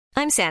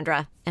I'm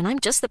Sandra, and I'm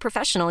just the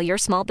professional your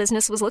small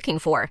business was looking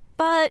for.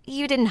 But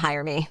you didn't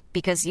hire me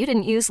because you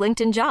didn't use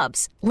LinkedIn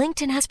Jobs.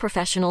 LinkedIn has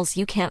professionals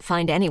you can't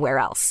find anywhere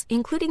else,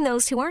 including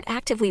those who aren't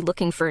actively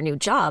looking for a new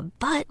job,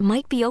 but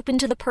might be open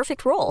to the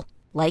perfect role,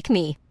 like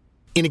me.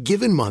 In a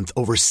given month,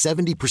 over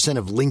 70%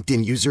 of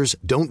LinkedIn users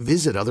don't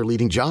visit other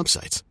leading job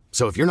sites.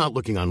 So if you're not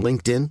looking on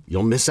LinkedIn,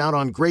 you'll miss out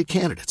on great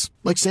candidates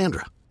like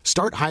Sandra.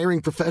 Start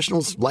hiring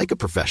professionals like a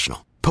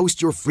professional.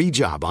 Post your free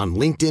job on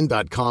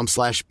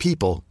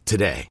linkedin.com/people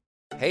today.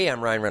 Hey,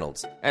 I'm Ryan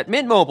Reynolds. At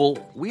Mint Mobile,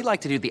 we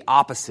like to do the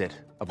opposite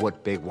of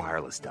what Big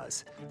Wireless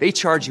does. They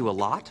charge you a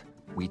lot,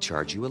 we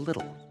charge you a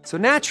little. So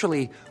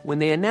naturally, when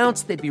they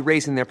announced they'd be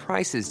raising their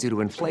prices due to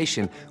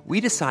inflation,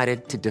 we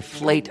decided to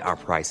deflate our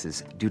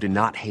prices due to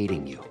not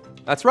hating you.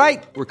 That's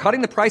right. We're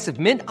cutting the price of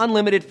Mint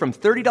Unlimited from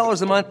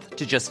 $30 a month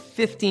to just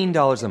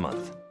 $15 a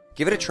month.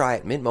 Give it a try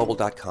at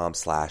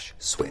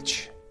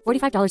mintmobile.com/switch.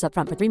 $45 up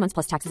front for 3 months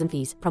plus taxes and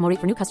fees. Promo rate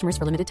for new customers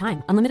for limited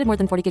time. Unlimited more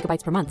than 40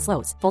 gigabytes per month.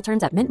 Slows full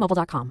terms at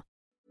mintmobile.com.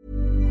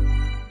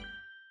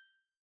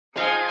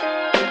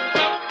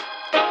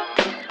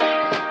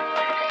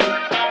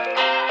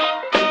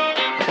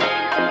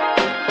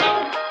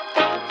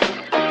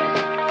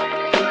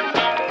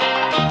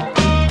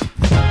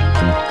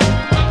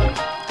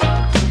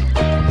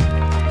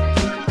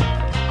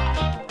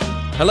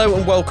 Hello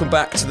and welcome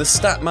back to the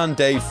Statman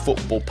Dave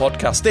Football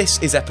Podcast.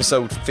 This is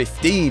episode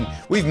 15.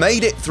 We've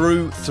made it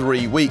through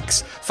 3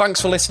 weeks. Thanks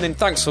for listening,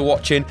 thanks for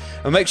watching,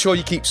 and make sure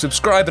you keep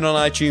subscribing on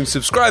iTunes,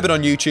 subscribing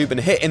on YouTube, and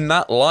hitting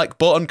that like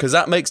button, because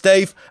that makes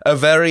Dave a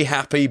very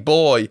happy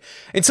boy.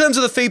 In terms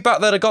of the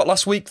feedback that I got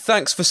last week,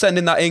 thanks for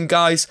sending that in,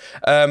 guys.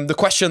 The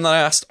question that I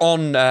asked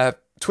on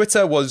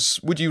Twitter was,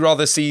 would you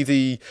rather see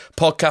the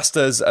podcast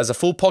as a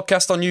full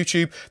podcast on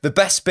YouTube, the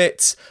best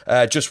bits,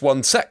 just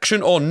one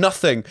section, or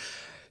nothing?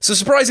 So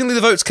surprisingly,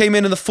 the votes came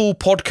in and the full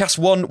podcast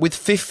won with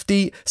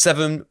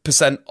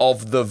 57%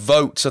 of the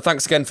vote. So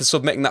thanks again for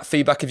submitting that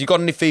feedback. If you've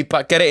got any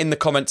feedback, get it in the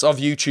comments of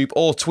YouTube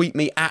or tweet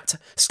me at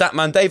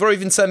StatmanDave, or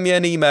even send me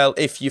an email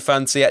if you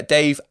fancy at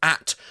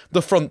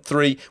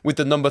dave@thefront3 with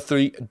the number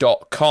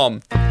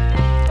 3.com.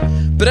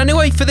 But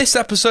anyway, for this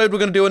episode, we're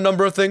going to do a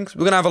number of things.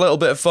 We're going to have a little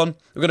bit of fun.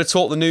 We're going to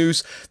talk the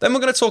news. Then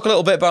we're going to talk a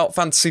little bit about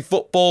fantasy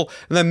football,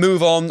 and then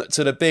move on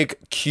to the big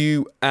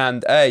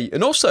Q&A.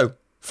 And also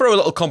throw a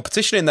little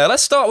competition in there.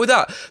 Let's start with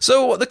that.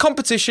 So the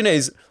competition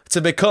is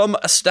to become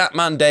a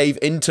Statman Dave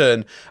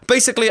intern.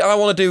 Basically, I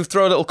want to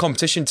throw a little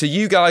competition to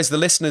you guys, the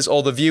listeners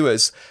or the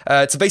viewers,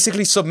 to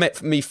basically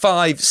submit me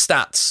 5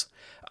 stats.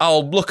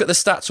 I'll look at the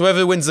stats.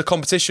 Whoever wins the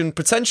competition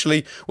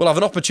potentially will have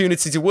an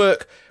opportunity to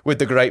work with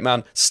the great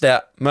man,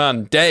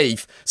 Statman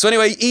Dave. So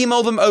anyway,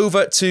 email them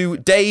over to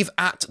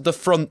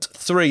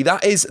dave@thefront3.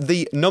 That is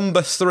the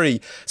number 3.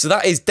 So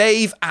that is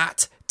dave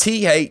at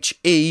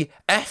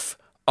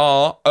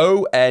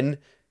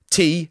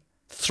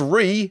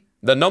THEFRONT3,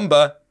 the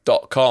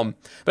number.com.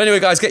 But anyway,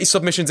 guys, get your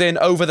submissions in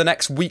over the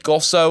next week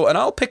or so, and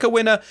I'll pick a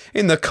winner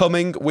in the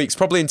coming weeks,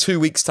 probably in 2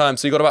 weeks' time.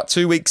 So you've got about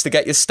 2 weeks to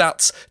get your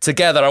stats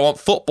together. I want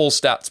football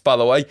stats, by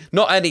the way,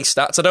 not any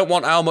stats. I don't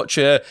want how much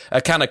a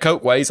can of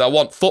Coke weighs. I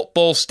want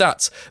football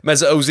stats.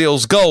 Mesut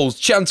Ozil's goals,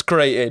 chance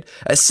created,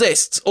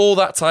 assists, all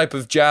that type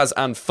of jazz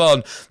and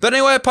fun. But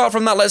anyway, apart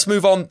from that, let's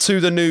move on to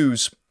the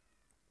news.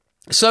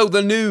 So,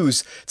 the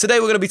news. Today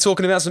we're going to be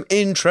talking about some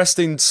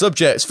interesting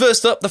subjects.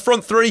 First up, the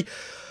front 3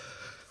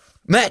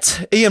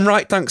 met Ian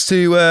Wright thanks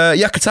to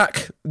Yak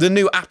Attack, the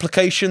new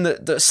application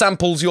that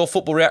samples your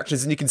football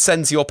reactions and you can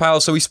send to your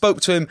pals. So we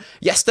spoke to him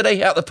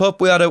yesterday at the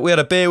pub. We had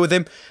a beer with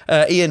him.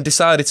 Ian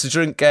decided to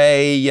drink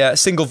a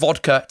single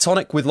vodka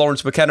tonic with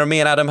Lawrence McKenna. Me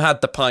and Adam had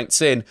the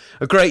pints in.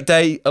 A great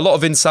day. A lot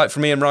of insight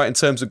from Ian Wright in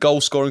terms of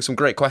goal scoring. Some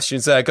great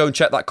questions there. Go and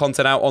check that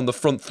content out on the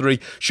front 3.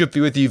 Should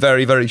be with you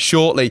very, very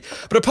shortly.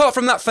 But apart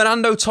from that,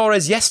 Fernando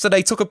Torres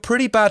yesterday took a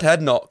pretty bad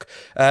head knock.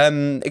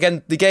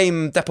 Again, the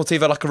game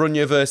Deportivo La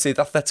Coruña versus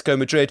Atletico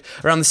Madrid,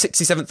 around the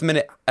 67th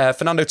minute,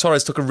 Fernando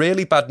Torres took a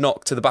really bad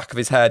knock to the back of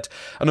his head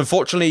and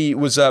unfortunately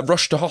was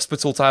rushed to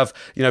hospital to have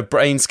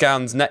brain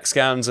scans, neck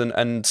scans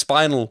and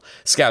spinal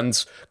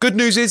scans. Good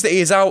news is that he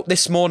is out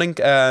this morning,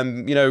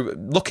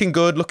 looking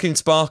good, looking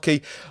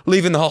sparky,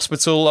 leaving the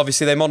hospital.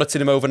 Obviously they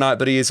monitored him overnight,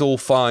 but he is all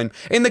fine.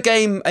 In the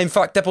game, in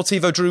fact,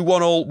 Deportivo drew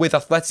 1-1 with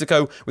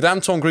Atletico, with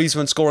Antoine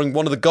Griezmann scoring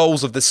one of the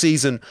goals of the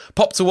season.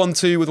 Popped a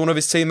 1-2 with one of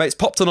his teammates,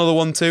 popped another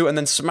 1-2 and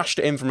then smashed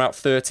it in from about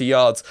 30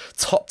 yards.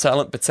 Top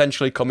talent potentially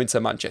coming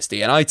to Manchester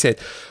United.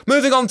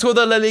 Moving on to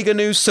other La Liga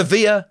news,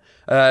 Sevilla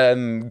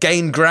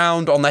gained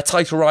ground on their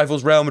title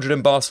rivals Real Madrid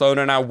and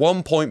Barcelona, now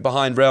 1 point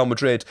behind Real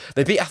Madrid.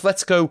 They beat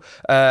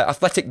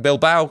Athletic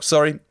Bilbao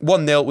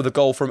 1-0 with a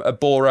goal from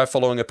Iborra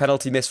following a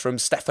penalty miss from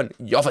Stefan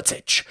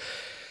Jovetic.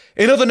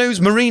 In other news,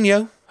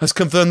 Mourinho has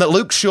confirmed that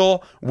Luke Shaw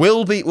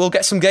will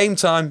get some game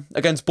time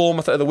against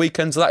Bournemouth at the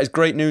weekend, so that is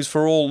great news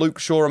for all Luke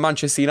Shaw and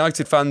Manchester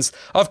United fans.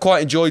 I've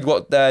quite enjoyed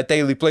what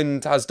Daley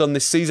Blind has done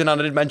this season, and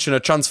I did mention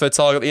a transfer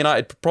target that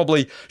United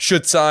probably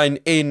should sign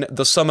in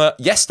the summer.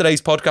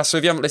 Yesterday's podcast, so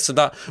if you haven't listened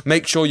to that,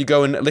 make sure you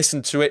go and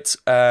listen to it.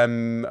 A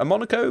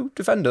Monaco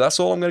defender, that's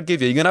all I'm going to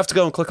give you. You're going to have to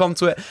go and click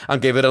onto it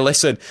and give it a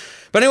listen.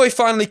 But anyway,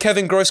 finally,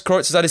 Kevin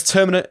Grosskreutz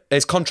has had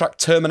his contract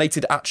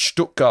terminated at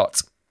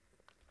Stuttgart.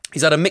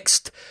 He's had a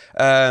mixed,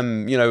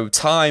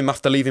 time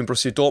after leaving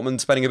Borussia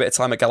Dortmund, spending a bit of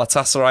time at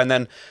Galatasaray and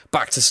then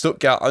back to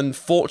Stuttgart.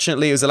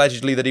 Unfortunately, it was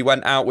allegedly that he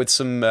went out with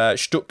some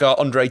Stuttgart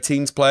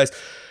under-18s players,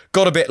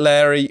 got a bit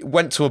leery,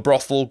 went to a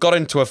brothel, got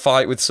into a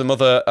fight with some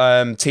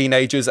other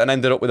teenagers and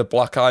ended up with a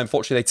black eye.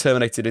 Unfortunately, they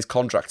terminated his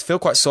contract. I feel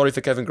quite sorry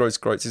for Kevin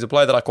Grosskreutz. He's a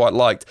player that I quite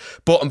liked,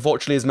 but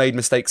unfortunately has made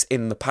mistakes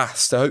in the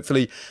past. So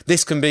hopefully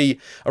this can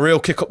be a real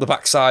kick up the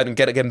backside and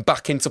get him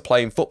back into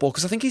playing football,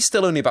 because I think he's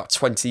still only about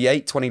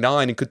 28,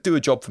 29 and could do a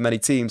job for many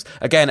teams.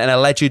 Again, an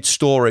alleged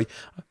story.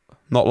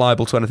 Not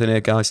liable to anything here,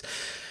 guys.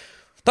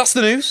 That's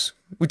the news.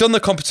 We've done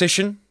the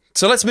competition.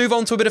 So let's move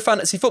on to a bit of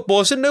fantasy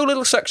football. It's a new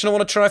little section I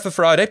want to try for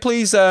Friday.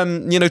 Please,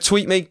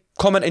 tweet me,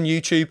 comment on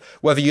YouTube,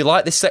 whether you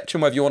like this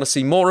section, whether you want to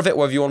see more of it,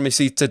 whether you want me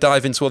to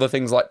dive into other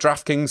things like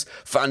DraftKings,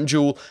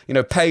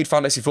 FanDuel, paid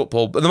fantasy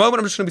football. But at the moment,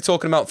 I'm just going to be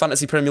talking about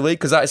Fantasy Premier League,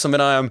 because that is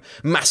something I am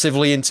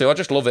massively into. I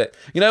just love it.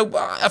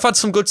 I've had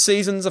some good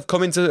seasons. I've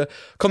come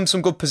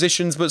some good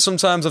positions, but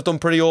sometimes I've done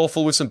pretty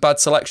awful with some bad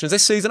selections.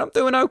 This season, I'm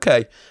doing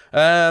okay.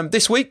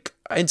 This week,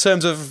 in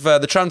terms of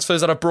the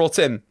transfers that I've brought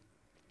in,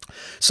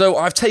 so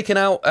I've taken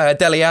out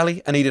Dele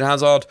Alli and Eden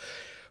Hazard.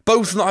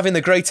 Both not having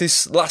the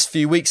greatest last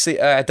few weeks.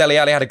 Dele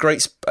Alli had a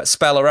great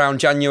spell around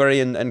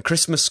January and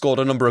Christmas, scored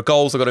a number of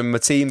goals. I got him in my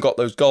team, got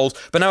those goals.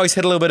 But now he's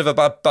hit a little bit of a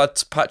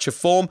bad patch of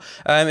form.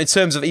 In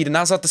terms of Eden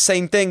Hazard, the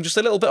same thing. Just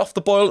a little bit off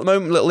the boil at the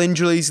moment. Little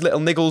injuries, little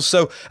niggles.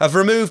 So I've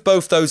removed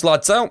both those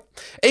lads out.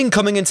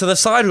 Coming into the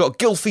side, we've got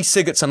Gylfi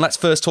Sigurdsson. Let's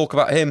first talk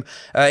about him.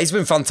 He's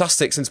been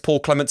fantastic since Paul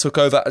Clement took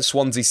over as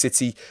Swansea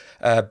City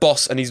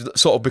boss, and he's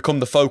sort of become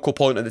the focal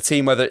point of the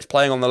team, whether it's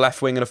playing on the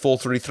left wing in a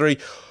 4-3-3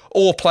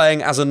 or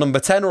playing as a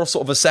number 10 or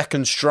sort of a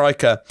second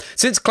striker.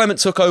 Since Clement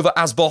took over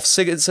as boss,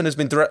 Sigurdsson has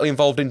been directly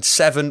involved in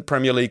 7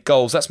 Premier League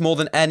goals. That's more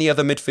than any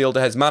other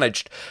midfielder has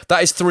managed.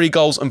 That is 3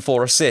 goals and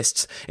 4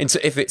 assists.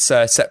 If it's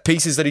set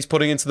pieces that he's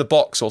putting into the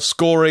box, or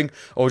scoring,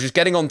 or just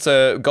getting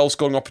onto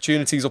goal-scoring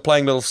opportunities, or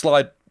playing little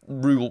slide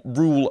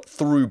rule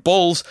through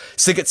balls,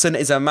 Sigurdsson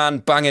is a man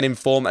banging in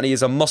form, and he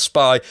is a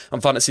must-buy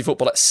on fantasy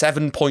football at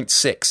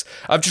 7.6.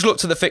 I've just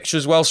looked at the fixture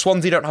as well.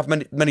 Swansea don't have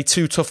many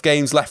too tough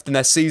games left in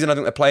their season. I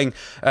think they're playing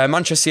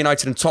Manchester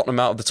United and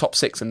Tottenham out of the top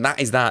 6, and that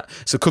is that.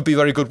 So could be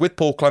very good with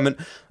Paul Clement,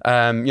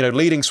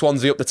 leading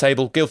Swansea up the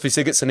table. Gylfi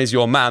Sigurdsson is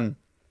your man.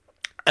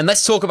 And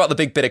let's talk about the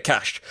big bit of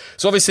cash.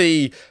 So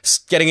obviously,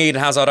 getting Eden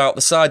Hazard out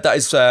the side, that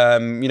is,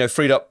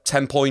 freed up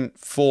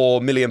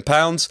 £10.4 million.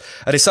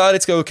 I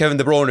decided to go with Kevin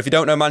De Bruyne. If you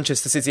don't know,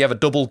 Manchester City have a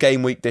double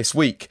game week this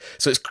week.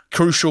 So it's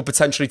crucial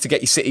potentially to get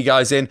your City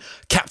guys in,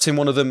 captain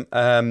one of them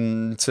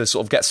to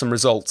sort of get some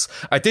results.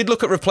 I did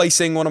look at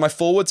replacing one of my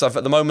forwards. At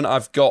the moment,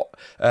 I've got,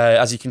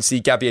 as you can see,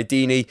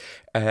 Gabbiadini,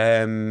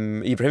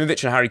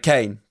 Ibrahimovic and Harry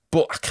Kane.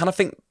 But I kind of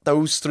think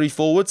those 3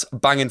 forwards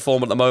bang in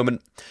form at the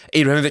moment.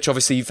 Ibrahimovic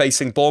obviously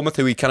facing Bournemouth,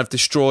 who he kind of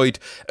destroyed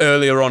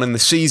earlier on in the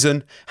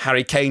season.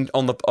 Harry Kane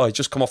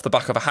just come off the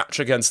back of a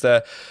hat-trick against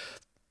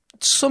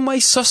some way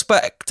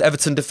suspect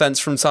Everton defence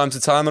from time to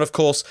time. And of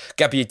course,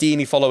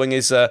 Gabbiadini following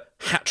his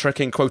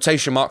hat-trick in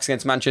quotation marks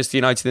against Manchester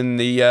United in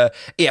the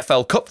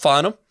EFL Cup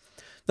final.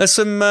 There's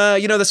some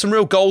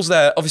real goals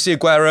there. Obviously,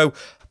 Aguero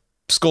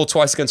scored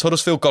twice against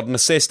Huddersfield, got an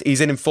assist.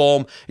 He's in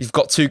form. He's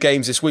got 2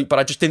 games this week, but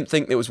I just didn't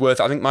think it was worth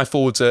it. I think my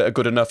forwards are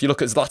good enough. You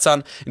look at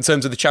Zlatan, in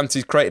terms of the chances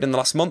he's created in the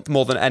last month,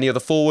 more than any other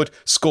forward,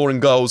 scoring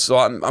goals, so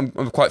I'm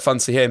quite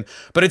fancy him.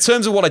 But in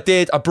terms of what I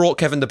did, I brought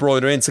Kevin De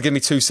Bruyne in to give me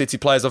 2 City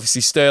players.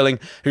 Obviously Sterling,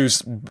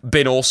 who's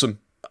been awesome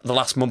the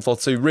last month or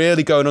two,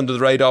 really going under the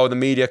radar with the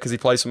media because he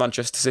plays for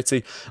Manchester City.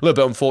 A little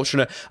bit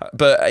unfortunate.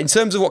 But in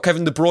terms of what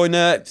Kevin De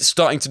Bruyne is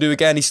starting to do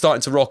again, he's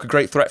starting to rock a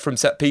great threat from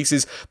set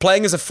pieces,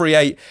 playing as a free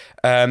 8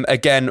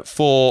 again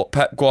for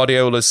Pep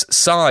Guardiola's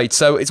side.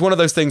 So it's one of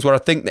those things where I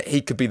think that he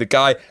could be the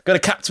guy. Going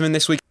to captain him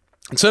this week.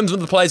 In terms of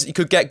the players that you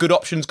could get good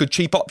options, good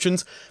cheap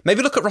options,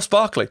 maybe look at Ross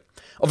Barkley.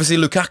 Obviously,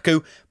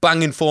 Lukaku,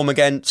 banging form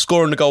again,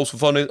 scoring the goals for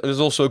fun. There's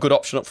also a good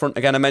option up front.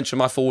 Again, I mentioned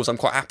my forwards, I'm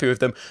quite happy with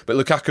them, but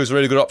Lukaku's a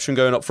really good option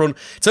going up front.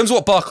 In terms of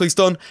what Barkley's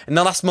done, in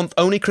the last month,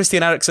 only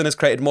Christian Eriksen has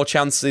created more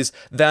chances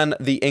than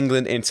the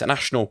England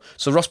international.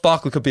 So Ross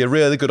Barkley could be a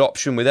really good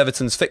option with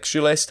Everton's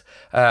fixture list,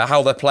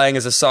 how they're playing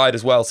as a side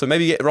as well. So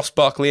maybe get Ross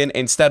Barkley in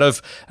instead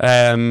of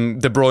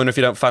De Bruyne if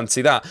you don't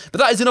fancy that. But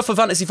that is enough for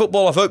fantasy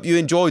football. I hope you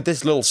enjoyed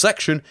this little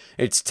section.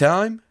 It's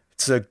time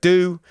to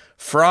do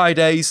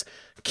Friday's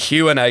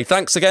Q&A.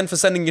 Thanks again for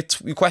sending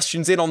your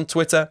questions in on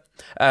Twitter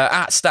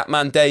at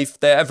StatmanDave.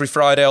 There every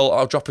Friday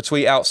I'll drop a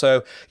tweet out,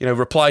 so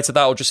reply to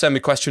that or just send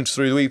me questions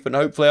through the week, and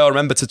hopefully I'll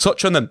remember to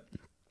touch on them.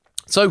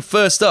 So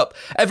first up,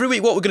 every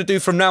week what we're going to do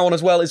from now on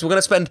as well is we're going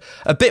to spend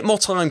a bit more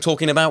time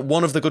talking about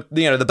one of the good,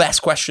 the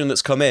best question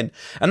that's come in.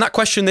 And that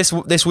question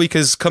this week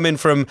has come in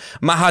from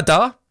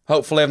Mahadar.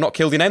 Hopefully I've not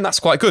killed your name. That's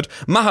quite good.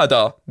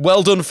 Mahadar.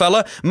 Well done,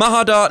 fella.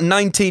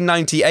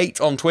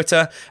 Mahadar1998 on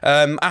Twitter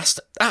asked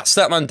at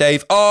Statman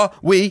Dave, are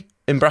we,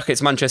 in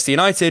brackets Manchester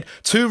United,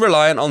 too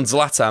reliant on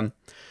Zlatan?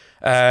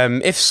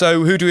 If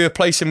so, who do we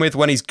replace him with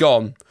when he's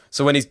gone?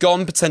 So when he's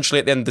gone, potentially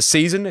at the end of the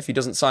season, if he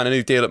doesn't sign a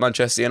new deal at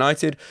Manchester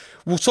United.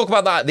 We'll talk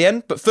about that at the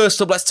end. But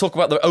first up, let's talk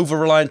about the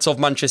over-reliance of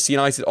Manchester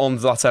United on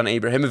Zlatan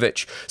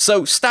Ibrahimovic.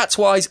 So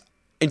stats-wise,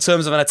 in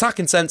terms of an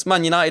attacking sense,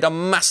 Man United are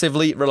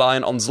massively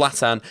reliant on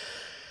Zlatan.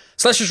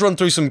 So let's just run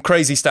through some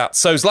crazy stats.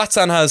 So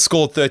Zlatan has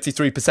scored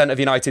 33% of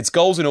United's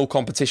goals in all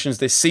competitions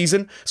this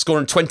season,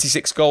 scoring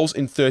 26 goals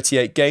in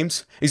 38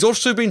 games. He's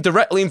also been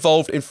directly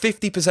involved in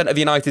 50% of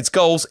United's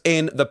goals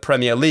in the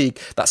Premier League.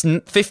 That's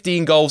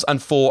 15 goals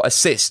and 4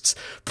 assists.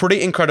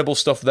 Pretty incredible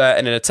stuff there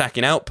in an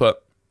attacking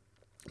output.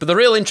 But the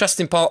real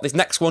interesting part, this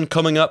next one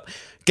coming up,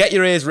 get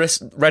your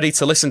ears ready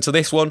to listen to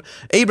this one.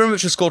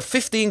 Ibrahimovic has scored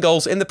 15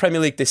 goals in the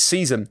Premier League this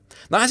season.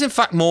 That is in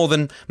fact more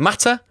than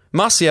Mata,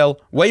 Martial,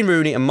 Wayne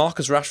Rooney and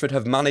Marcus Rashford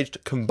have managed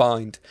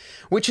combined,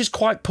 which is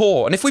quite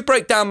poor. And if we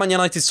break down Man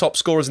United's top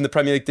scorers in the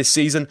Premier League this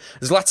season,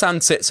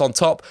 Zlatan sits on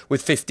top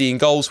with 15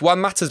 goals, Juan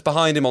Mata's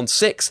behind him on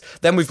 6,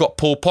 then we've got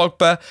Paul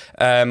Pogba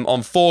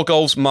on 4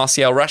 goals,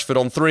 Martial, Rashford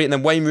on 3, and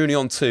then Wayne Rooney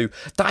on 2.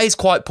 That is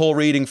quite poor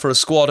reading for a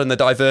squad and the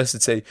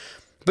diversity.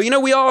 But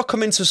we are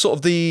coming to sort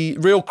of the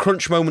real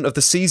crunch moment of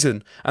the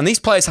season, and these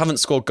players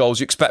haven't scored goals.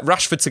 You expect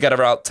Rashford to get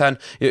around 10,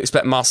 you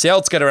expect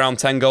Martial to get around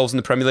 10 goals in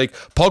the Premier League,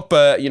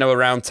 Pogba,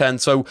 around 10.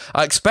 So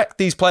I expect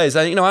these players,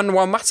 and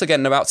Juan Mata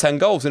getting about 10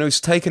 goals. He's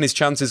taken his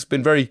chances,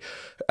 been very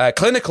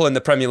clinical in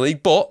the Premier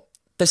League, but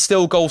there's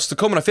still goals to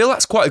come, and I feel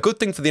that's quite a good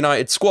thing for the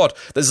United squad,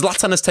 that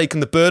Zlatan has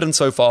taken the burden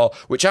so far,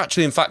 which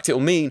actually, in fact, it'll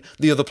mean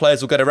the other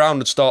players will get around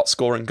and start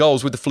scoring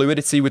goals with the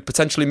fluidity, with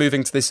potentially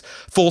moving to this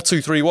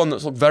 4-2-3-1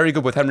 that's looked very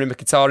good with Henry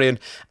Mkhitaryan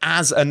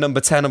as a number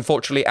 10,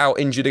 unfortunately out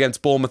injured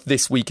against Bournemouth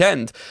this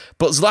weekend.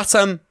 But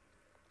Zlatan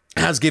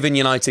has given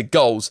United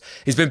goals.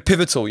 He's been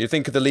pivotal. You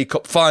think of the League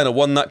Cup final,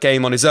 won that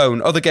game on his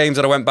own. Other games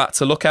that I went back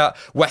to look at,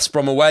 West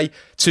Brom away,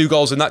 2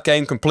 goals in that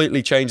game,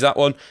 completely changed that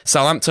one.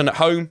 Southampton at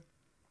home,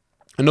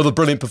 another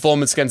brilliant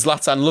performance against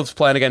Zlatan. Loves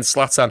playing against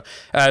Zlatan.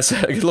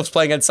 He loves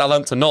playing against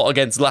Southampton, not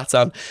against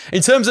Zlatan.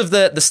 In terms of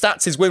the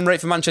stats, his win rate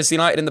for Manchester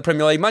United in the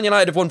Premier League, Man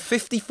United have won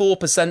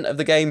 54% of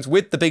the games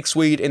with the big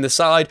Swede in the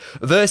side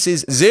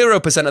versus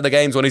 0% of the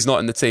games when he's not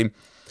in the team.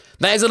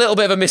 That is a little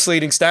bit of a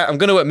misleading stat. I'm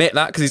going to admit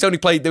that because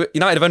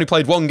United have only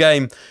played 1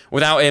 game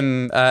without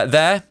him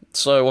there.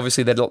 So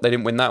obviously they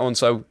didn't win that one.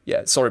 So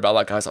yeah, sorry about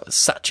that, guys. That was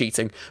stat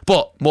cheating.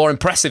 But more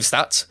impressive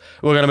stats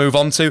we're going to move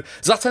on to.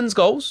 Zlatan's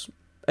goals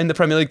in the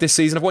Premier League this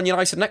season have won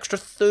United an extra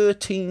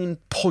 13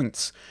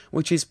 points,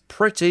 which is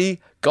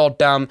pretty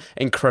goddamn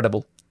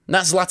incredible. And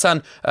that's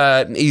Zlatan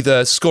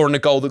either scoring a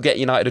goal that will get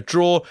United a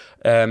draw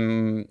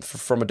from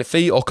a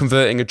defeat or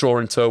converting a draw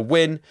into a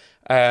win.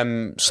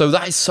 So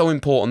that is so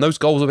important. Those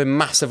goals have been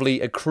massively,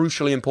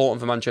 crucially important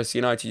for Manchester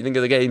United. You think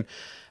of the game,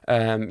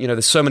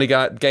 there's so many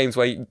games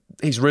where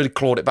he's really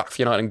clawed it back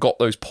for United and got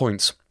those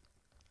points.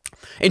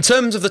 In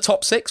terms of the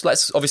top 6,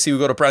 we've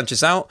got to branch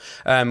this out.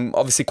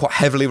 Obviously quite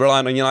heavily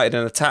reliant on United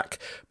in attack,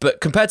 but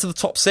compared to the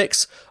top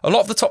 6, a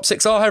lot of the top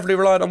 6 are heavily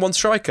reliant on one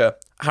striker.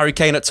 Harry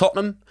Kane at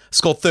Tottenham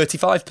scored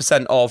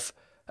 35% of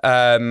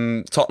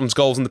Tottenham's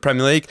goals in the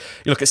Premier League.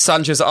 You look at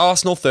Sanchez at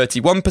Arsenal,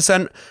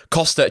 31%,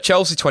 Costa at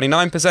Chelsea,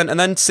 29%, and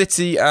then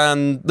City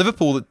and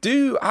Liverpool that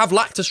do have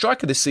lacked a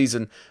striker this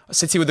season.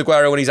 City with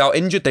Aguero when he's out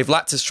injured, they've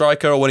lacked a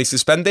striker or when he's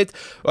suspended,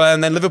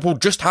 and then Liverpool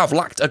just have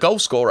lacked a goal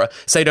scorer.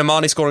 Sadio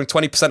Mane scoring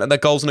 20% of their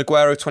goals and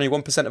Aguero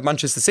 21% of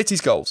Manchester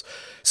City's goals.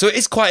 So it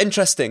is quite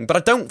interesting, but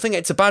I don't think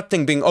it's a bad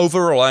thing being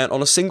over-reliant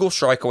on a single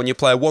striker when you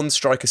play a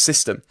one-striker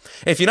system.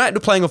 If United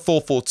are playing a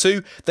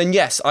 4-4-2, then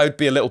yes, I would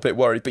be a little bit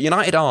worried, but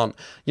United aren't.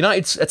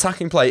 United's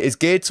attacking play is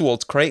geared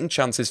towards creating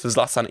chances for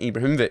Zlatan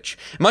Ibrahimovic.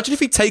 Imagine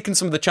if he'd taken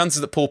some of the chances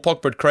that Paul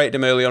Pogba had created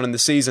him early on in the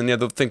season.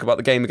 Think about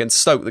the game against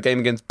Stoke, the game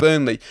against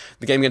Burnley,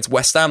 the game against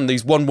West Ham,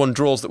 these 1-1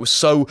 draws that were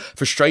so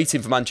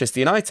frustrating for Manchester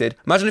United.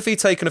 Imagine if he'd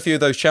taken a few of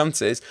those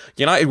chances,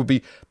 United would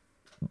be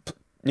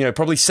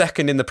probably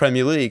second in the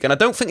Premier League. And I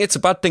don't think it's a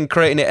bad thing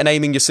creating it and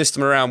aiming your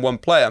system around one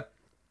player.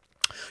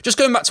 Just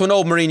going back to an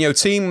old Mourinho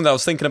team that I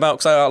was thinking about,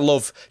 because I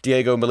love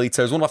Diego Milito.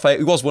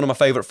 He was one of my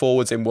favourite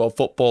forwards in world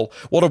football.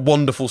 What a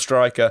wonderful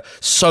striker.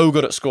 So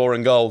good at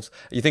scoring goals.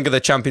 You think of the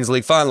Champions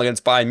League final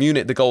against Bayern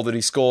Munich, the goal that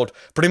he scored,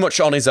 pretty much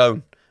on his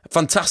own.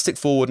 Fantastic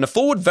forward, and a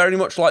forward very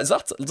much like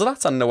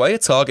Zlatan in a way, a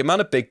target man,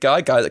 a big guy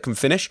that can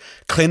finish,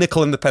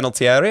 clinical in the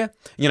penalty area,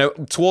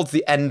 towards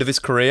the end of his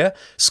career,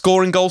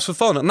 scoring goals for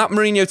fun. And that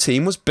Mourinho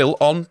team was built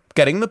on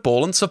getting the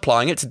ball and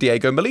supplying it to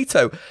Diego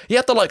Milito. He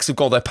had the likes of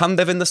Golden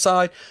Pandev in the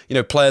side,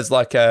 players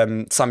like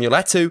Samuel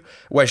Eto'o,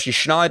 Wesley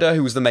Sneijder,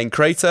 who was the main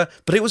creator,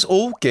 but it was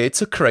all geared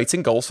to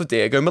creating goals for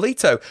Diego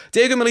Milito.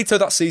 Diego Milito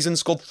that season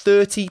scored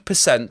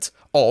 30%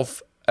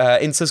 of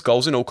Inter's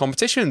goals in all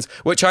competitions,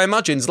 which I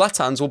imagine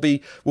Zlatan's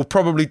will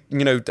probably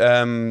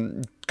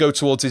go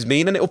towards his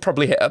mean, and it will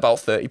probably hit about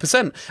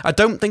 30%. I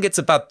don't think it's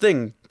a bad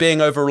thing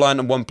being over reliant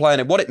on one player,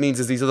 and what it means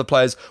is these other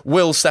players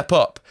will step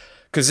up.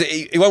 Because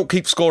he won't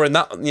keep scoring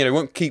that, he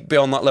won't keep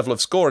beyond that level of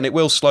score, and it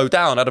will slow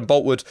down. Adam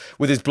Boltwood,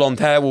 with his blonde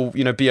hair, will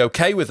be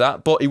okay with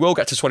that, but he will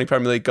get to 20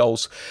 Premier League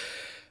goals.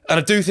 And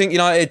I do think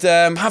United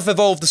have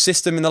evolved the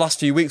system in the last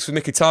few weeks with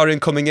Mkhitaryan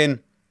coming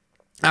in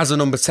as a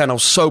number 10. I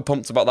was so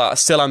pumped about that. I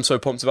still am so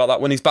pumped about that.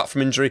 When he's back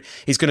from injury,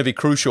 he's going to be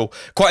crucial.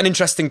 Quite an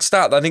interesting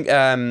stat. I think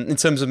in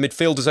terms of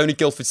midfielders, only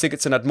Gylfi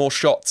Sigurdsson had more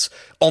shots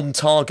on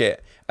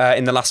target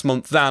in the last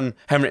month than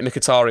Henrik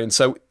Mkhitaryan.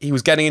 So he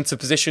was getting into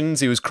positions,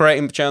 he was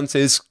creating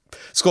chances,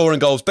 scoring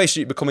goals,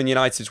 basically becoming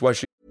United's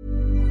Wesley.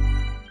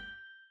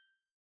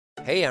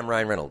 Hey, I'm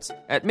Ryan Reynolds.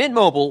 At Mint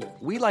Mobile,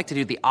 we like to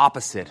do the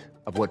opposite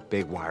of what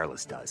Big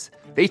Wireless does.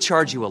 They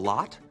charge you a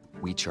lot,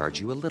 we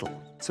charge you a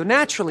little. So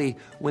naturally,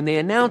 when they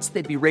announced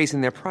they'd be raising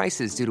their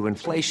prices due to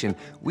inflation,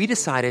 we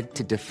decided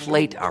to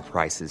deflate our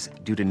prices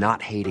due to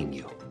not hating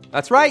you.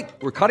 That's right.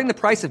 We're cutting the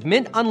price of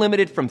Mint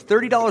Unlimited from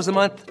 $30 a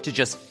month to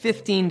just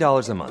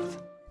 $15 a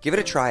month. Give it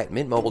a try at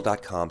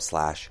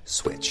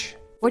mintmobile.com/switch.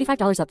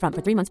 $45 up front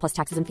for 3 months plus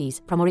taxes and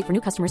fees. Promo rate for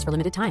new customers for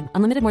limited time.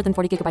 Unlimited more than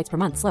 40 gigabytes per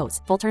month.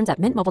 Slows full terms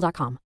at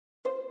mintmobile.com.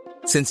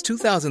 Since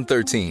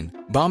 2013,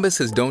 Bombas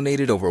has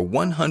donated over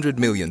 100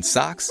 million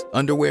socks,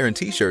 underwear, and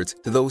T-shirts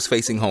to those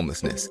facing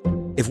homelessness.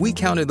 If we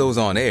counted those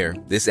on air,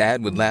 this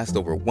ad would last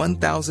over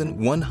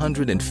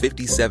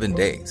 1,157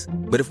 days.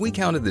 But if we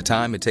counted the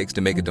time it takes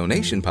to make a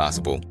donation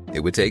possible,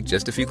 it would take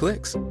just a few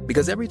clicks.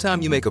 Because every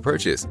time you make a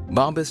purchase,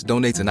 Bombas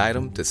donates an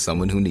item to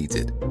someone who needs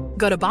it.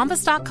 Go to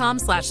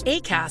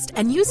bombas.com/ACAST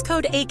and use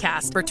code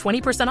ACAST for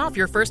 20% off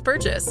your first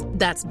purchase.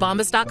 That's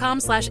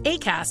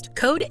bombas.com/ACAST,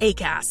 code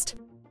ACAST.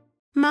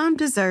 Mom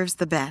deserves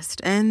the best,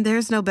 and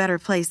there's no better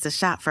place to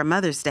shop for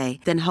Mother's Day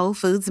than Whole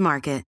Foods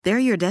Market. They're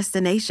your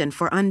destination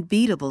for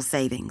unbeatable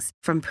savings,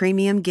 from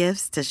premium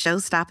gifts to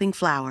show-stopping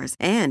flowers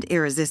and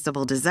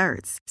irresistible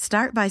desserts.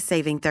 Start by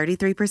saving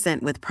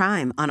 33% with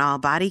Prime on all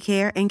body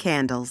care and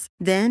candles.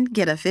 Then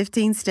get a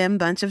 15-stem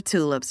bunch of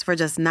tulips for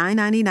just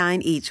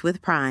 $9.99 each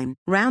with Prime.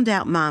 Round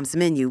out Mom's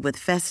menu with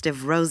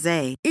festive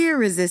rosé,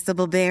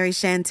 irresistible berry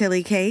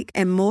chantilly cake,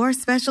 and more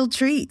special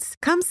treats.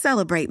 Come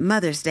celebrate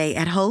Mother's Day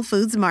at Whole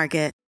Foods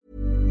Market.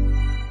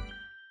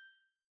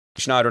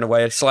 Schneider in a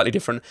way, a slightly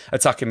different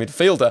attacking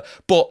midfielder.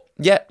 But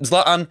yeah,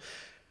 Zlatan,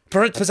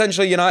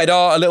 potentially United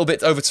are a little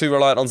bit over too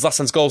reliant on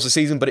Zlatan's goals this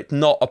season, but it's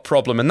not a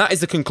problem. And that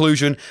is the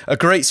conclusion. A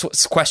great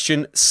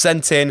question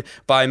sent in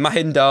by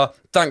Mahinder.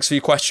 Thanks for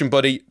your question,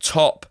 buddy.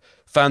 Top,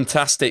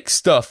 fantastic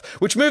stuff.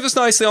 Which moves us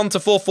nicely on to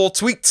 4-4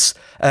 tweets.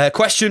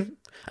 Question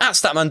at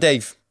Statman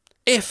Dave.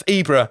 If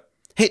Ibra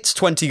hits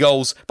 20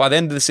 goals by the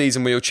end of the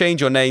season, will you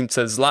change your name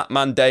to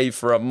Zlatman Dave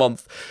for a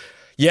month?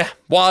 Yeah,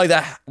 why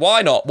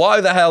not? Why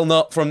the hell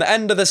not? From the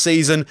end of the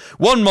season,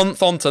 1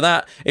 month onto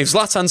that, if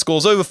Zlatan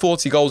scores over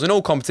 40 goals in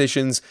all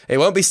competitions, it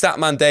won't be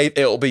Statman Dave,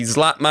 it'll be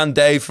Zlatman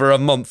Dave for a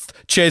month.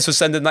 Cheers for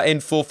sending that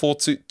in,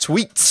 442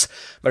 tweets.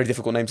 Very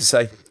difficult name to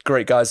say.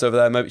 Great guys over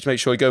there. Make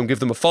sure you go and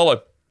give them a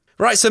follow.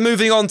 Right, so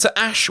moving on to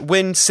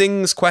Ashwin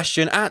Singh's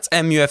question at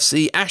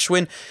MUFC.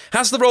 Ashwin,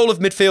 has the role of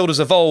midfielders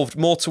evolved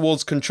more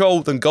towards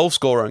control than goal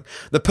scoring?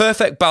 The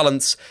perfect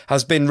balance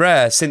has been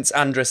rare since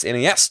Andres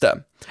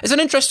Iniesta. It's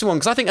an interesting one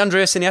because I think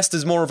Andres Iniesta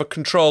is more of a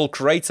control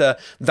creator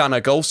than a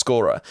goal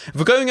scorer. If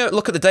we're going to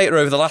look at the data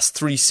over the last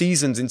 3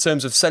 seasons in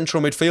terms of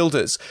central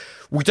midfielders,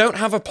 we don't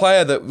have a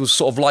player that was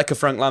sort of like a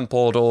Frank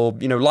Lampard or,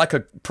 like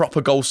a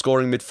proper goal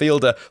scoring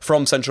midfielder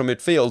from central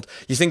midfield.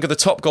 You think of the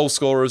top goal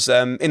scorers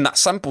in that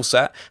sample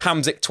set.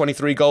 Hamsik,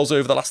 23 goals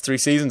over the last 3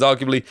 seasons,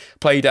 arguably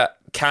played at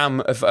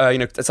cam of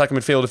attacking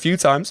midfield a few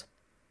times.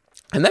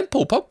 And then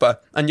Paul Pogba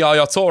and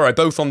Yaya Toure,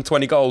 both on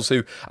 20 goals,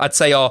 who I'd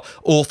say are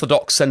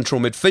orthodox central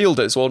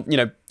midfielders, or,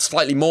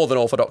 slightly more than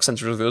orthodox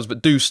central midfielders,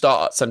 but do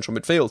start at central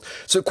midfield.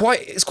 So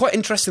it's quite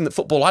interesting that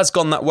football has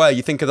gone that way.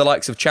 You think of the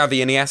likes of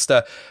Xavi,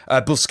 Iniesta,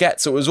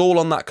 Busquets, it was all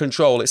on that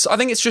control. I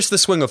think it's just the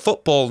swing of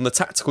football and the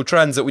tactical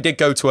trends that we did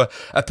go to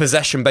a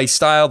possession-based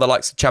style, the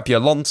likes of Xabi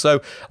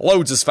Alonso,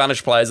 loads of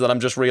Spanish players that I'm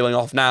just reeling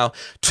off now.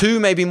 2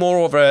 maybe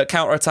more of a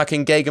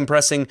counter-attacking,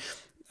 gegenpressing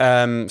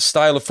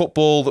style of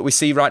football that we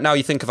see right now.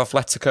 You think of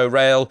Atletico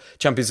Real,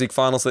 Champions League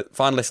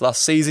finalists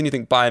last season. You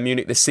think Bayern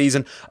Munich this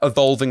season,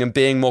 evolving and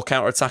being more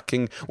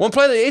counter-attacking. One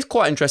player that is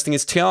quite interesting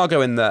is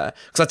Thiago in there,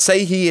 because I'd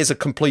say he is a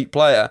complete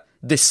player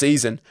this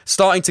season,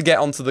 starting to get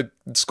onto the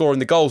scoring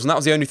the goals, and that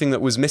was the only thing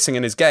that was missing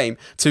in his game.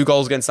 2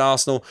 goals against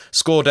Arsenal,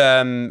 scored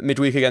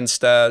midweek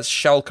against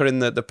Schalke in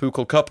the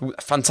Pokal Cup.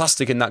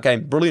 Fantastic in that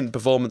game, brilliant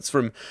performance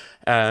from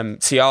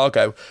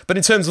Thiago. But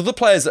in terms of the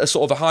players that are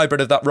sort of a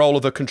hybrid of that role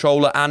of a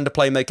controller and a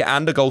playmaker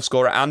and a goal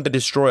scorer and a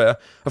destroyer,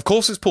 of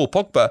course it's Paul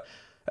Pogba.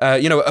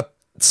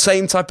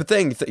 Same type of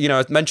thing.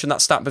 I mentioned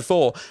that stat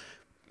before.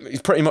 He's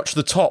pretty much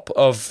the top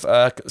of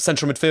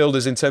central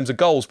midfielders in terms of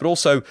goals, but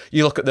also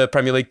you look at the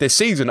Premier League this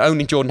season,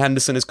 only Jordan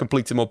Henderson has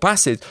completed more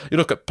passes. You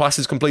look at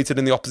passes completed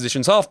in the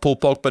opposition's half, Paul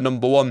Pogba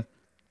number 1.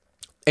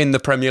 in the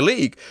Premier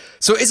League.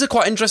 So it is a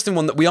quite interesting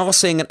one that we are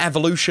seeing an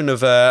evolution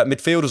of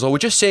midfielders, or we're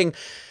just seeing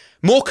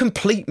more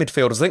complete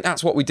midfielders. I think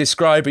that's what we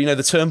describe. You know,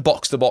 the term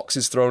box-to-box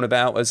is thrown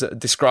about as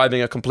describing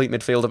a complete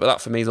midfielder, but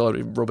that for me is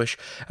already rubbish.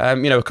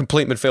 You know, a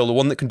complete midfielder,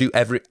 one that can do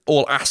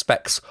all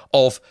aspects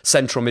of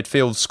central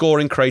midfield,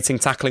 scoring, creating,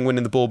 tackling,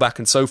 winning the ball back,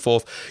 and so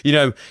forth. You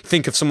know,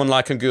 think of someone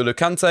like N'Golo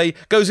Kante,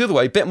 goes the other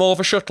way, a bit more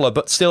of a shuttler,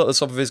 but still at the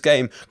top of his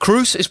game.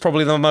 Kroos is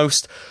probably the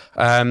most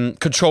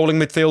controlling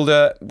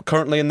midfielder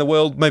currently in the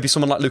world. Maybe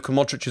someone like Luka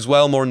Modric as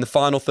well, more in the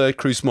final third.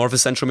 Kroos more of a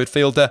central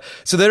midfielder.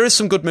 So there is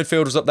some good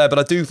midfielders up there, but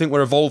I do think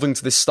we're evolving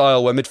to this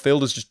style where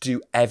midfielders just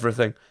do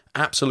everything.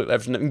 Absolutely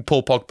everything.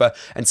 Paul Pogba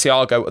and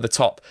Thiago at the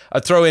top.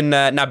 I'd throw in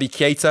Naby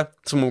Keita,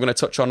 someone we're going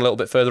to touch on a little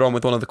bit further on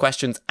with one of the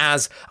questions,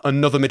 as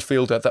another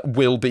midfielder that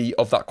will be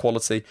of that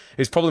quality.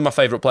 He's probably my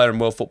favourite player in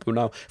world football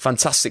now.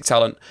 Fantastic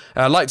talent.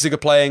 Leipzig are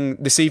playing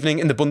this evening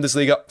in the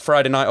Bundesliga,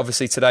 Friday night,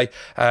 obviously today.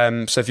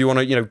 So if you want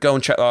to, go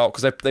and check that out,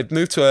 because they've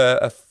moved to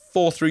a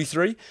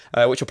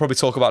 4-3-3, which I'll probably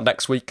talk about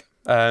next week.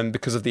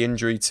 Because of the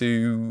injury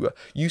to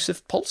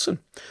Yusuf Poulsen.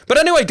 But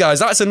anyway, guys,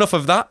 that's enough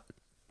of that.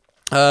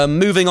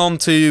 Moving on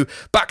to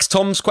Bax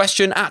Tom's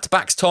question, at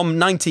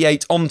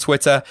BaxTom98 on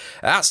Twitter,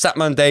 at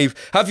Statman Dave.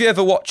 Have you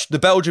ever watched the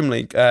Belgium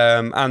League?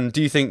 And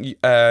do you think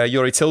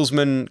Yuri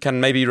Tillsman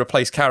can maybe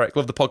replace Carrick?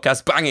 Love the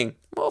podcast. Banging.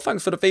 Well,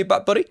 thanks for the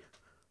feedback, buddy.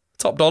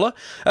 Top dollar.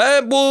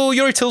 Well,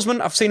 Yuri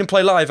Tillsman, I've seen him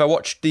play live. I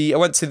went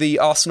to the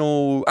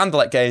Arsenal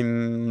Anderlecht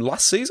game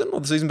last season or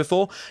the season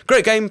before.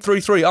 Great game,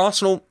 3-3.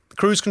 Arsenal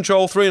cruise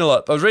control, 3-0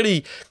 up. I was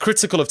really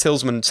critical of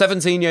Tillsman.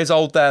 17 years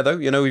old there, though.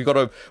 You've got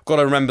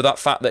to remember that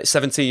fact that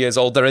 17 years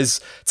old, there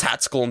is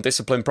tactical and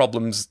discipline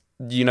problems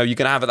you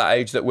can have at that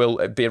age that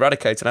will be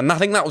eradicated. And I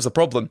think that was the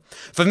problem.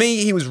 For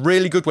me, he was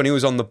really good when he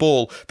was on the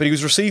ball, but he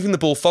was receiving the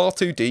ball far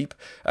too deep,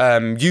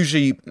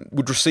 usually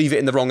would receive it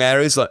in the wrong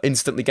areas, like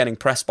instantly getting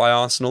pressed by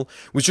Arsenal,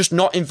 was just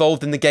not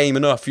involved in the game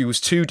enough. He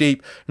was too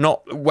deep,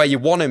 not where you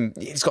want him.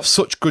 He's got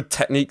such good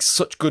techniques,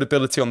 such good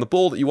ability on the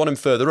ball that you want him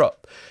further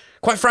up.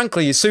 Quite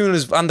frankly, as soon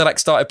as Anderlecht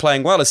started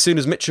playing well, as soon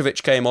as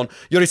Mitrovic came on,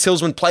 Yuri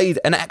Tillsman played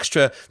an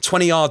extra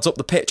 20 yards up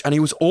the pitch and he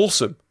was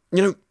awesome.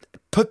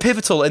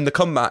 Pivotal in the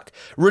comeback,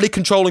 really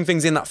controlling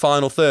things in that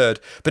final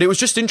third. But it was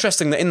just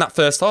interesting that in that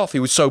first half, he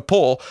was so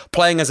poor,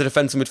 playing as a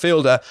defensive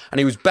midfielder, and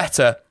he was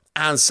better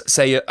as,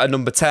 say, a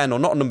number 10, or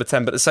not a number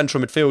 10, but a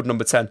central midfield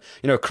number 10,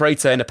 a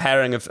creator in a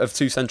pairing of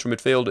two central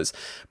midfielders.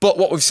 But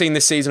what we've seen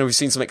this season, we've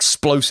seen some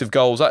explosive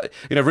goals.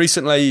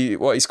 Recently,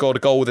 he scored a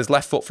goal with his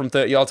left foot from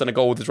 30 yards and a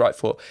goal with his right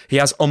foot. He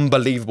has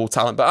unbelievable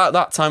talent. But at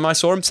that time I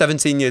saw him,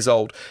 17 years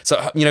old.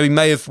 So, he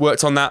may have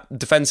worked on that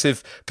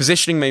defensive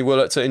positioning, may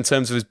well in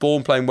terms of his ball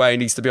and playing where he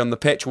needs to be on the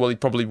pitch. Well, he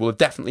probably will have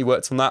definitely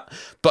worked on that.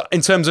 But in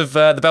terms of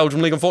the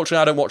Belgium League,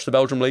 unfortunately, I don't watch the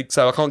Belgium League,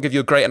 so I can't give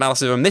you a great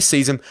analysis of him this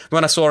season.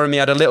 When I saw him, he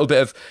had a little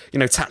bit of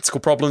tactical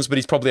problems, but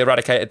he's probably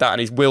eradicated that and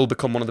he will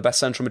become one of the best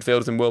central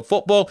midfielders in world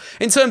football.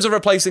 In terms of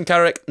replacing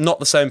Carrick, not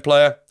the same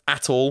player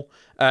at all.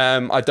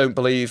 I don't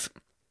believe.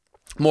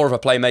 More of a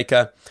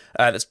playmaker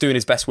that's doing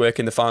his best work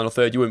in the final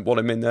third. You wouldn't want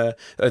him in a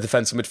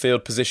defensive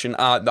midfield position.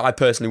 I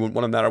personally wouldn't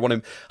want him there. I want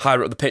him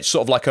higher up the pitch,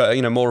 sort of like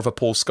more of a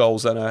Paul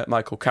Scholes than a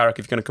Michael Carrick,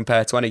 if you're going to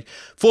compare to any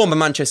former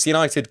Manchester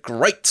United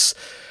greats.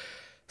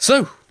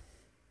 So,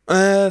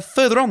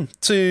 further on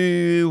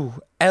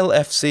to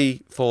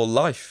LFC for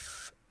life.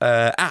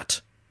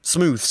 At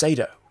Smooth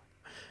Sado,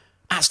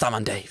 at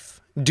Statman Dave,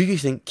 do you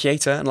think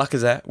Keita and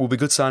Lacazette will be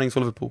good signings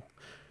for Liverpool?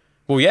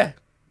 Well, yeah,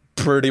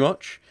 pretty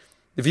much.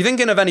 If you're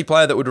thinking of any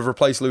player that would have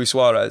replaced Luis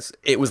Suarez,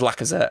 it was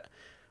Lacazette.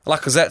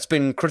 Lacazette's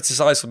been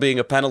criticised for being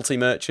a penalty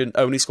merchant,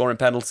 only scoring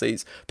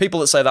penalties. People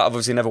that say that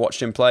obviously never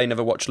watched him play,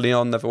 never watched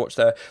Lyon, never watched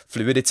their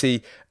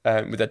fluidity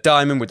with their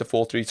diamond, with the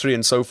 4-3-3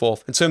 and so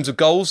forth. In terms of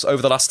goals,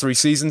 over the last 3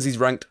 seasons, he's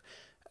ranked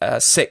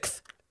 6th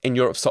in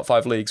Europe's top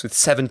 5 leagues with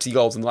 70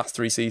 goals in the last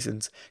 3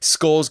 seasons.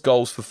 Scores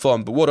goals for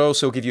fun, but would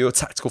also give you a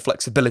tactical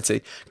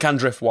flexibility. Can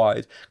drift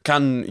wide,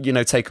 can,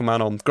 take a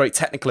man on. Great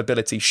technical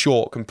ability,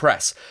 short, can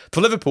press.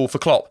 For Liverpool, for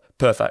Klopp,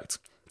 perfect.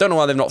 Don't know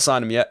why they've not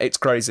signed him yet. It's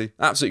crazy.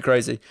 Absolutely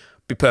crazy.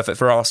 Be perfect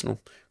for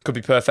Arsenal. Could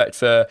be perfect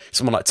for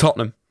someone like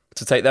Tottenham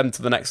to take them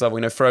to the next level.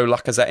 Throw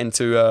Lacazette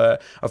into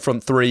a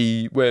front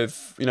 3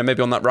 with,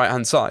 maybe on that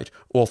right-hand side,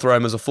 or throw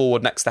him as a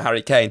forward next to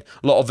Harry Kane.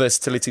 A lot of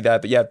versatility there,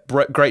 but yeah,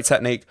 great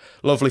technique,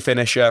 lovely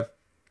finisher.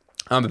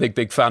 I'm a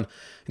big fan.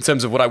 In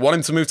terms of would I want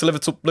him to move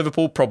to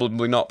Liverpool,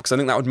 probably not, because I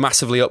think that would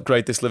massively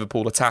upgrade this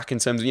Liverpool attack in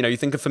terms of, you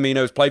think of Firmino,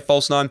 who's played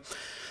false 9,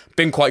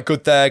 been quite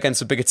good there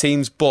against the bigger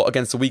teams, but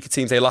against the weaker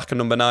teams, they lack a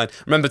number 9.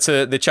 Remember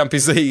to the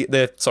Champions League,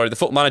 the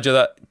Foot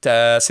Manager,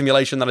 that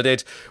simulation that I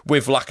did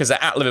with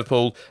Lacazette at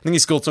Liverpool. I think he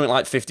scored something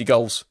like 50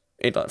 goals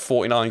in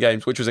 49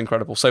 games, which was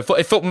incredible. So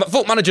if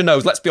Foot Manager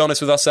knows, let's be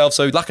honest with ourselves.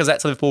 So Lacazette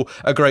to Liverpool,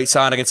 a great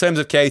signing. In terms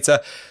of Keita,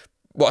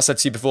 what I said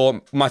to you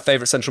before, my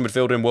favourite central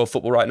midfielder in world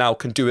football right now,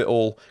 can do it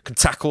all. Can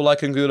tackle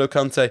like N'Golo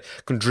Kante,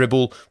 can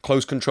dribble,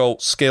 close control,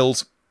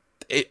 skills.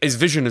 his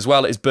vision as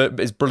well is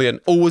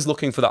brilliant. Always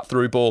looking for that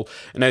through ball.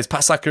 His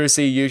pass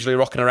accuracy usually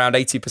rocking around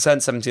 80%,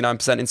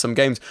 79% in some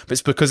games, but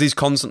it's because he's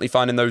constantly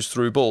finding those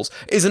through balls.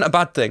 Isn't a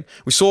bad thing.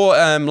 We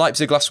saw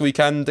Leipzig last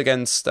weekend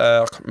against,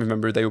 I can't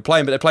remember who they were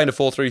playing, but they're playing a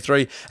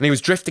 4-3-3, and he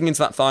was drifting into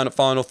that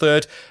final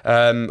third.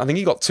 I think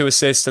he got 2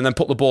 assists and then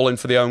put the ball in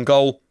for the own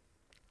goal.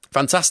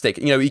 Fantastic.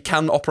 He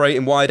can operate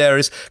in wide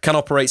areas, can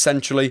operate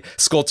centrally,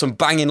 scored some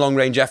banging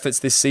long-range efforts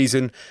this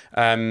season,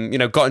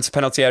 got into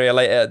penalty area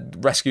later,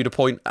 rescued a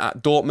point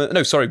at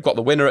Dortmund. Got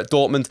the winner at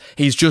Dortmund.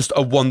 He's just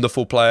a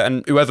wonderful player,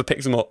 and whoever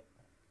picks him up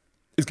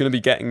is going to be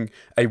getting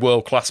a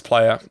world-class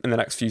player in the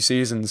next few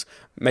seasons.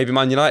 Maybe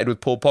Man United with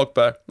Paul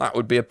Pogba. That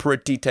would be a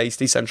pretty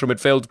tasty central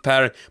midfield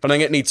pairing, but I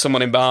think it needs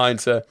someone in behind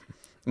to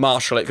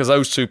marshal it, because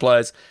those two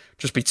players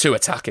just be too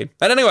attacking.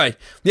 And anyway,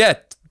 yeah.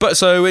 But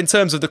so in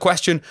terms of the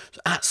question,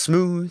 at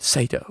Smooth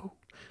Sado,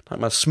 like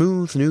my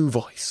smooth new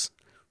voice.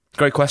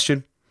 Great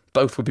question.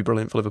 Both would be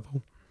brilliant for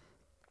Liverpool.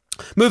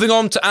 Moving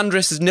on to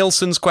Andres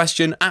Nilsson's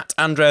question, at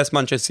Andreas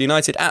Manchester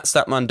United, at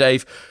Statman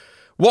Dave.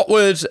 What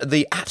would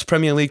the at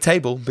Premier League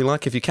table be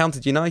like if you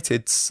counted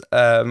United's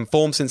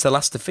form since their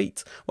last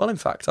defeat? Well, in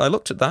fact, I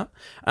looked at that,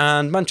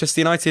 and Manchester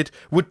United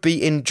would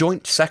be in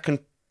joint second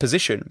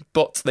position,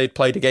 but they'd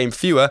played a game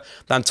fewer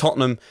than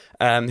Tottenham,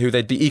 who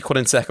they'd be equal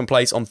in second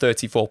place on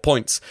 34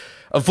 points.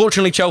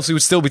 Unfortunately, Chelsea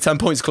would still be 10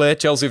 points clear.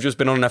 Chelsea have just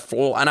been on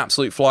an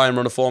absolute flying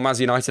run of form,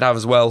 as United have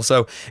as well,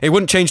 so it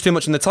wouldn't change too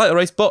much in the title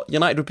race, but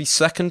United would be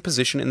second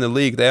position in the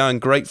league. They are in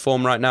great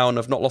form right now and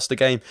have not lost a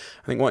game,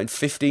 I think, in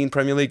 15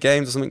 Premier League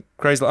games or something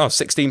crazy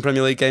 16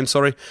 Premier League games,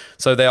 sorry.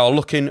 So they are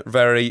looking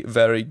very,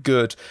 very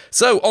good.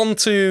 So on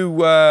to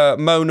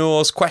Mo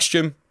Noor's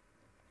question,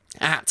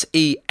 at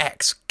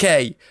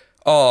EXK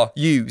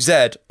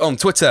RUZ on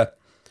Twitter.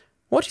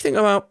 What do you think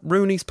about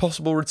Rooney's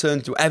possible return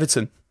to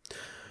Everton?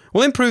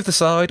 Will improve the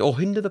side or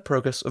hinder the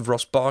progress of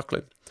Ross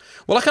Barkley?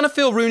 Well, I kind of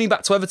feel Rooney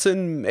back to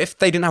Everton, if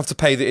they didn't have to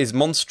pay his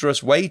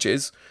monstrous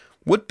wages,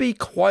 would be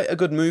quite a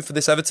good move for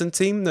this Everton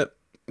team that,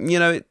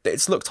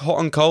 it's looked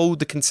hot and cold.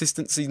 The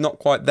consistency's not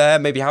quite there.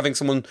 Maybe having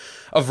someone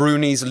of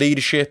Rooney's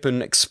leadership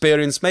and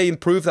experience may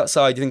improve that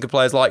side. You think of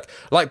players like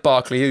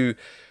Barkley, who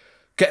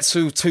gets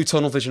to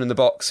tunnel vision in the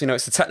box.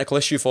 It's a technical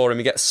issue for him.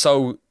 He gets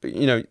so,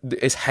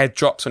 his head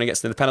drops when he gets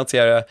to the penalty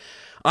area.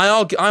 I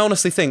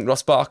honestly think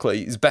Ross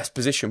Barkley's best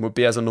position would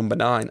be as a number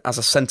 9, as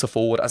a centre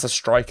forward, as a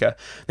striker.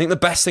 I think the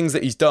best things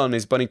that he's done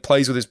is when he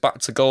plays with his back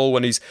to goal,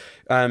 when he's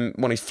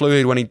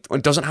fluid, when he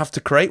doesn't have to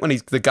create, when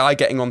he's the guy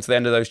getting on to the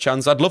end of those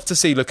chances. I'd love to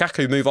see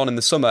Lukaku move on in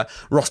the summer,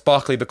 Ross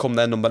Barkley become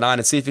their number 9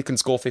 and see if he can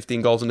score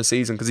 15 goals in a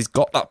season, because he's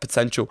got that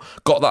potential,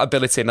 got that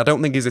ability, and I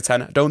don't think he's a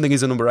 10, I don't think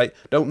he's a number 8,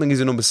 I don't think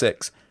he's a number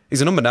 6.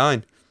 He's a number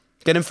 9.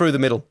 Get him through the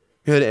middle.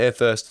 You heard it here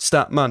first.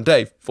 Statman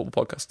Dave,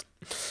 football podcast.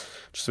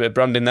 Just a bit of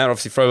branding there,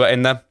 obviously throw that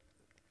in there.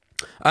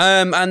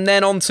 And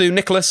then on to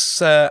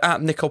Nicholas at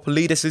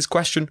Nicopolidis'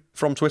 question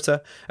from Twitter.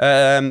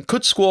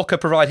 Could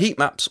Squawka provide heat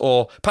maps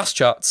or pass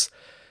charts?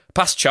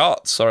 Pass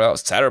charts, sorry, that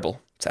was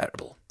terrible.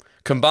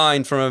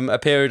 Combined from a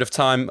period of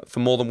time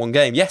for more than one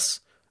game. Yes,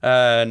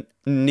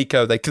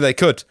 Nico, they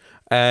could.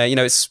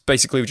 It's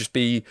basically just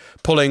be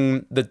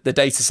pulling the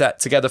data set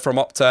together from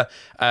Opta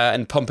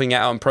and pumping it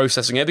out and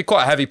processing it. It'd be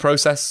quite a heavy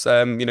process,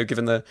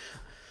 given the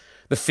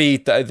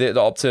feed that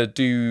Opta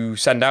do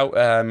send out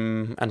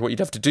and what you'd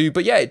have to do.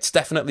 But yeah, it's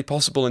definitely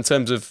possible in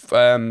terms of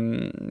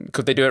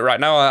could they do it right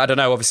now? I don't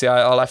know. Obviously,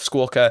 I left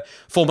Squawka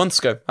 4 months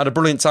ago. I had a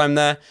brilliant time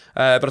there.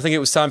 But I think it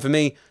was time for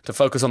me to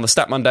focus on the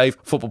Statman Dave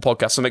football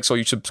podcast. So make sure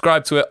you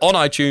subscribe to it on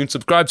iTunes,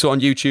 subscribe to it on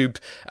YouTube,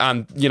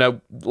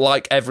 and,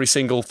 like every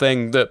single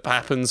thing that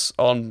happens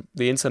on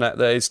the internet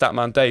that is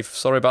Statman Dave.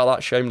 Sorry about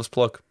that shameless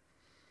plug.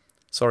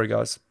 Sorry,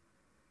 guys.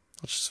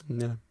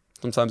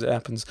 Sometimes it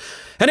happens.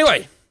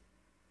 Anyway,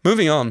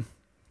 moving on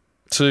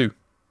to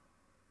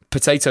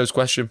Potato's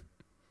question.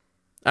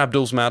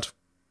 Abdul's mad.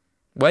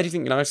 Where do you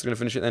think United are going to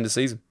finish at the end of the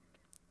season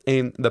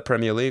in the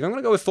Premier League? I'm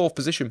going to go with 4th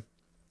position.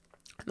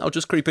 I'll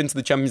just creep into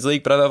the Champions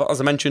League, but as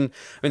I mentioned,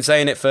 I've been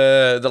saying it for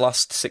the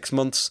last 6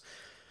 months.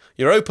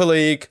 Europa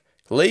League,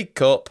 League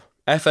Cup,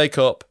 FA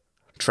Cup,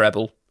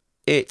 treble.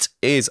 It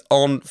is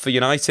on for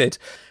United.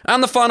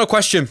 And the final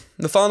question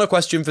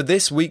for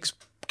this week's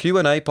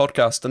Q&A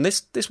podcast, and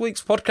this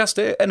week's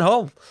podcast in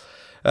whole.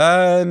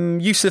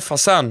 Yusuf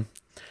Hassan,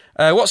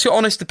 what's your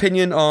honest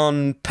opinion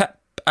on Pep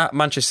at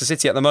Manchester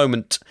City at the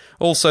moment?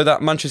 Also,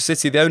 that Manchester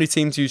City are the only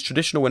team to use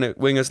traditional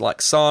wingers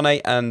like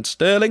Sane and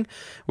Sterling,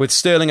 with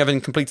Sterling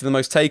having completed the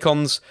most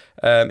take-ons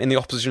in the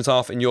opposition's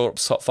half in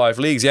Europe's top 5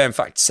 leagues. Yeah, in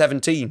fact,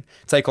 17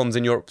 take-ons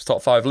in Europe's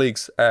top 5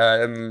 leagues.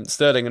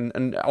 Sterling,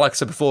 and like I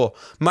said before,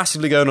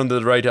 massively going under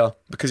the radar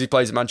because he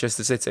plays at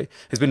Manchester City.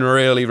 He's been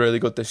really, really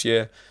good this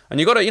year. And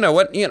you've got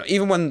to,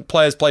 even when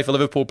players play for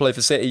Liverpool, play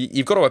for City,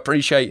 you've got to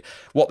appreciate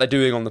what they're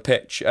doing on the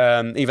pitch,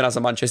 even as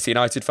a Manchester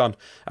United fan.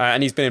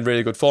 And he's been in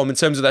really good form. In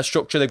terms of their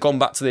structure. They've gone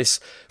back to this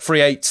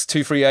 3-8s,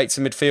 2-3-8s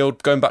in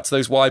midfield, going back to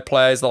those wide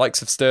players, the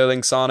likes of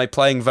Sterling, Sane,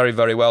 playing very,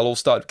 very well. All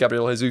started with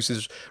Gabriel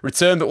Jesus'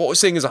 return, but what we're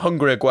seeing is a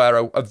hungry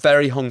Aguero, a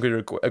very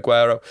hungry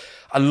Aguero.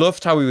 I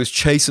loved how he was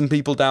chasing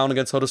people down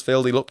against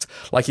Huddersfield. He looked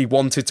like he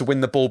wanted to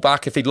win the ball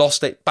back. If he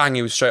lost it, bang,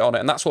 he was straight on it.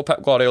 And that's what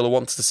Pep Guardiola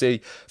wants to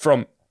see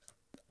from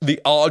the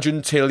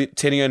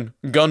Argentinian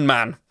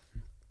gunman.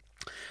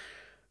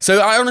 So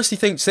I honestly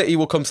think City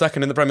will come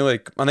second in the Premier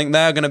League. I think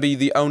they're going to be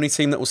the only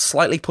team that will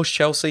slightly push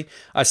Chelsea.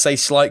 I say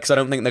slight because I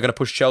don't think they're going to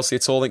push Chelsea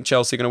at all. I think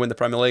Chelsea are going to win the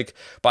Premier League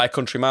by a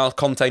country mile.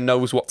 Conte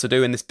knows what to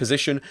do in this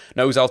position,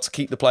 knows how to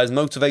keep the players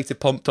motivated,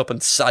 pumped up and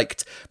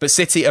psyched. But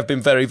City have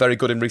been very, very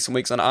good in recent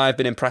weeks, and I've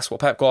been impressed what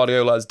Pep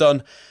Guardiola has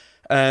done.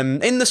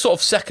 In the sort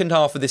of second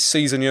half of this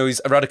season, he's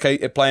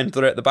eradicated playing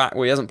through at the back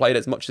where he hasn't played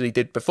as much as he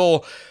did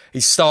before.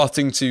 He's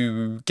starting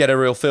to get a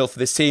real feel for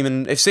this team,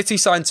 and if City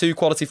sign 2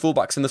 quality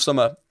fullbacks in the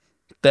summer,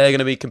 they're going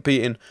to be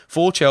competing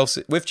for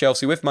Chelsea,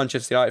 with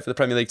Manchester United for the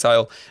Premier League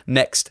title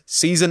next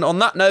season. On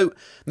that note,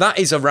 that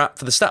is a wrap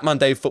for the Statman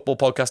Dave Football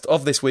Podcast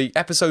of this week,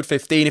 episode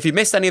 15. If you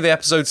missed any of the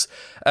episodes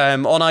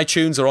on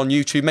iTunes or on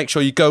YouTube, make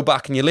sure you go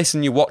back and you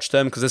listen, you watch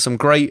them, because there's some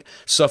great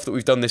stuff that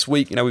we've done this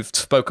week. We've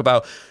spoke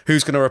about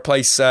who's going to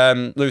replace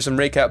Luis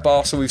Enrique at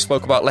Barca. We've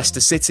spoke about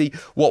Leicester City,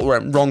 what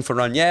went wrong for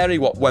Ranieri,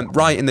 what went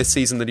right in this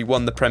season that he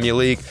won the Premier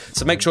League.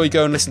 So make sure you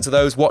go and listen to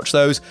those, watch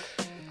those.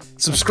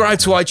 Subscribe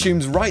to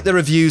iTunes, write the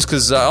reviews,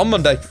 because on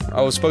Monday,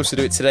 I was supposed to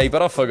do it today,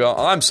 but I forgot.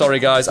 I'm sorry,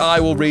 guys.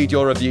 I will read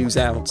your reviews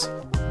out.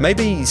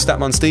 Maybe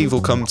Statman Steve will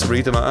come to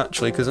read them out,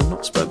 actually, because I've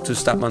not spoke to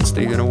Statman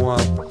Steve in a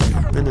while.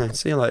 Anyway,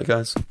 see you later,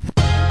 guys.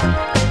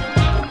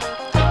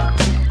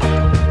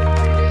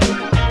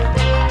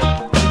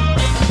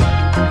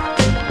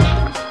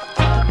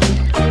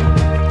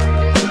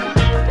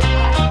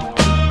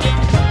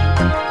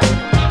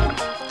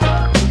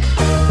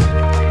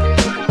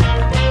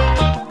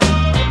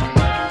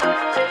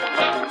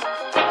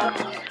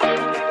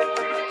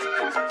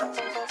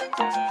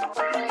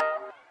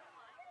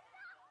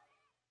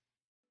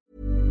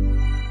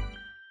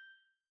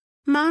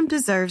 Mom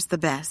deserves the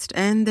best,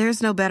 and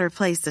there's no better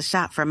place to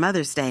shop for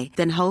Mother's Day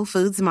than Whole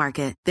Foods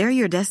Market. They're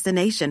your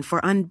destination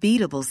for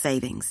unbeatable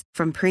savings,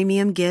 from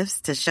premium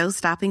gifts to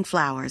show-stopping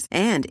flowers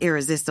and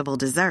irresistible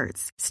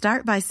desserts.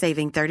 Start by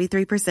saving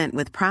 33%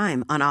 with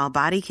Prime on all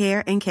body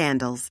care and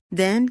candles.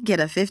 Then get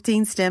a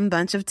 15-stem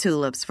bunch of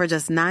tulips for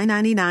just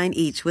 $9.99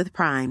 each with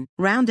Prime.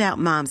 Round out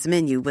Mom's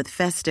menu with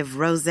festive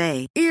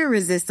rosé,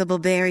 irresistible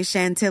berry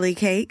chantilly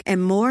cake,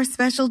 and more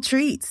special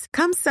treats.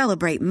 Come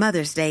celebrate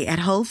Mother's Day at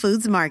Whole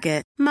Foods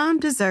Market. Mom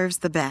deserves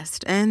the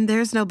best, and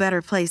there's no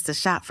better place to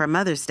shop for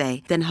Mother's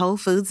Day than Whole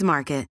Foods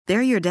Market.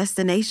 They're your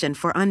destination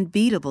for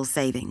unbeatable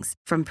savings,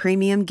 from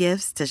premium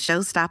gifts to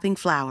show-stopping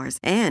flowers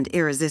and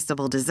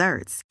irresistible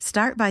desserts.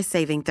 Start by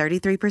saving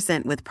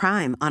 33% with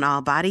Prime on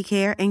all body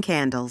care and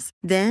candles.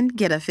 Then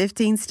get a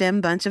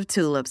 15-stem bunch of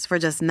tulips for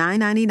just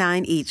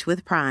 $9.99 each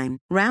with Prime.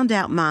 Round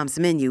out Mom's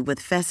menu with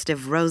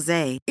festive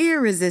rosé,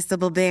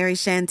 irresistible berry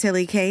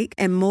chantilly cake,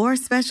 and more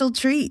special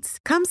treats.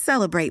 Come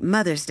celebrate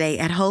Mother's Day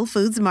at Whole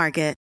Foods Market.